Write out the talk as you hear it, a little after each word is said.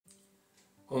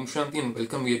Om Shanti and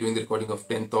welcome. We are doing the recording of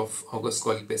 10th of August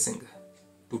Quality Blessing.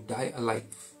 To die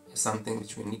alive is something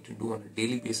which we need to do on a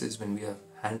daily basis when we are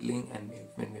handling and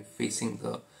when we are facing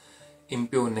the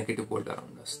impure negative world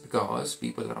around us, because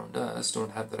people around us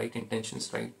don't have the right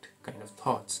intentions, right kind of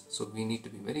thoughts. So we need to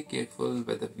be very careful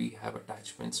whether we have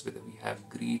attachments, whether we have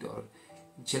greed or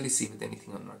jealousy with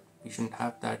anything or not. We shouldn't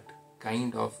have that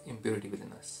kind of impurity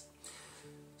within us,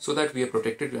 so that we are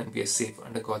protected and we are safe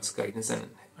under God's guidance and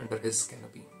under His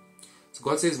canopy. So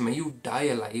God says, may you die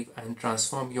alive and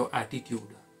transform your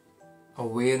attitude,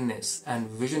 awareness and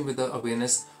vision with the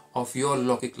awareness of your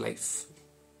alokik life.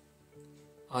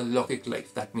 Alokik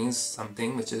life, that means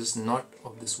something which is not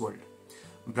of this world.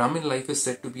 Brahmin life is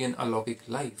said to be an alokik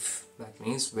life. That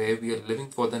means where we are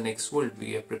living for the next world,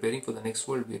 we are preparing for the next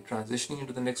world, we are transitioning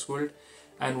into the next world,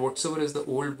 and whatsoever is the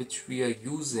old which we are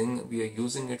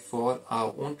using it for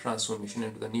our own transformation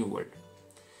into the new world.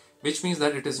 Which means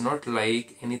that it is not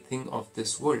like anything of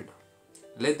this world.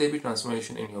 Let there be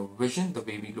transformation in your vision, the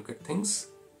way we look at things,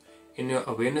 in your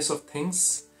awareness of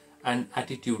things, and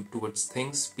attitude towards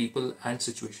things, people and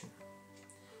situation.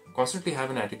 Constantly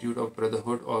have an attitude of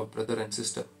brotherhood or brother and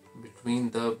sister between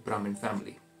the Brahmin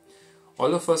family.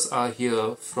 All of us are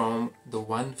here from the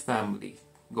one family.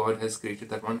 God has created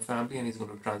that one family and He's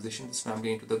going to transition this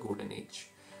family into the golden age.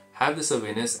 Have this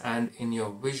awareness, and in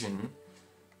your vision,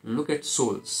 look at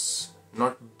souls,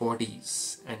 not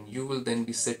bodies, and you will then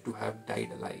be said to have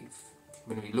died alive.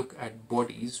 When we look at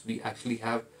bodies, we actually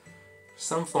have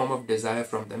some form of desire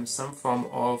from them, some form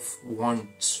of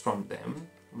wants from them,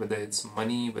 whether it's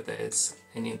money, whether it's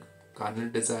any carnal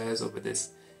desires, or whether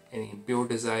it's any impure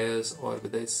desires, or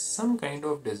whether it's some kind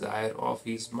of desire of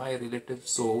he's my relative,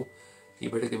 so he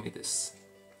better give me this.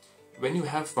 When you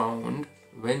have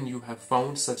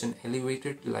found such an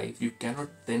elevated life, you cannot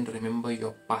then remember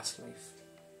your past life.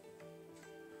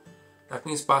 That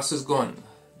means past is gone.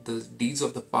 The deeds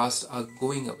of the past are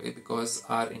going away because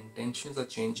our intentions are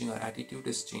changing, our attitude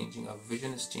is changing, our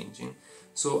vision is changing.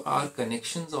 So our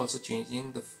connections are also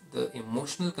changing, the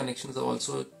emotional connections are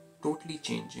also totally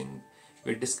changing.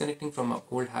 We're disconnecting from our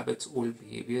old habits, old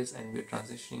behaviors, and we're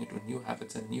transitioning into new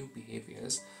habits and new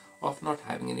behaviors of not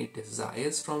having any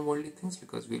desires from worldly things,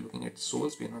 because we're looking at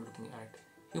souls, we're not looking at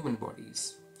human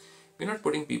bodies. We're not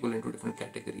putting people into different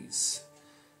categories.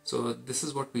 So this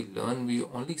is what we learn. We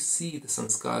only see the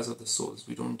sanskars of the souls.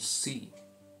 We don't see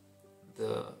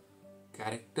the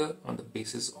character on the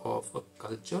basis of a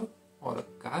culture or a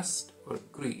caste or a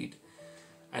creed,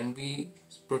 and we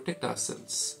protect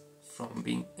ourselves from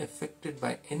being affected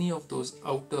by any of those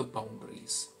outer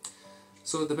boundaries.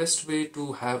 So the best way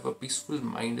to have a peaceful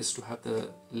mind is to have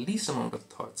the least amount of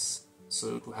thoughts.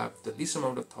 So to have the least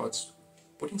amount of thoughts,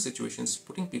 putting situations,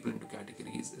 putting people into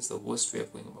categories is the worst way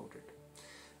of going about it.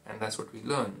 And that's what we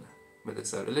learn. Whether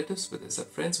it's our relatives, whether it's our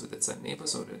friends, whether it's our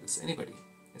neighbors, or whether it's anybody,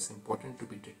 it's important to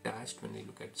be detached when we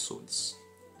look at souls.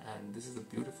 And this is a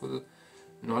beautiful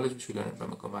knowledge which we learn at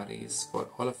brahmakumaris for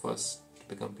all of us to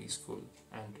become peaceful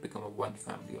and to become a one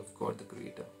family of God the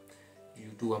Creator. You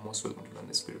too are most welcome to learn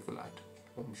this beautiful art.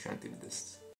 Om Shanti with this.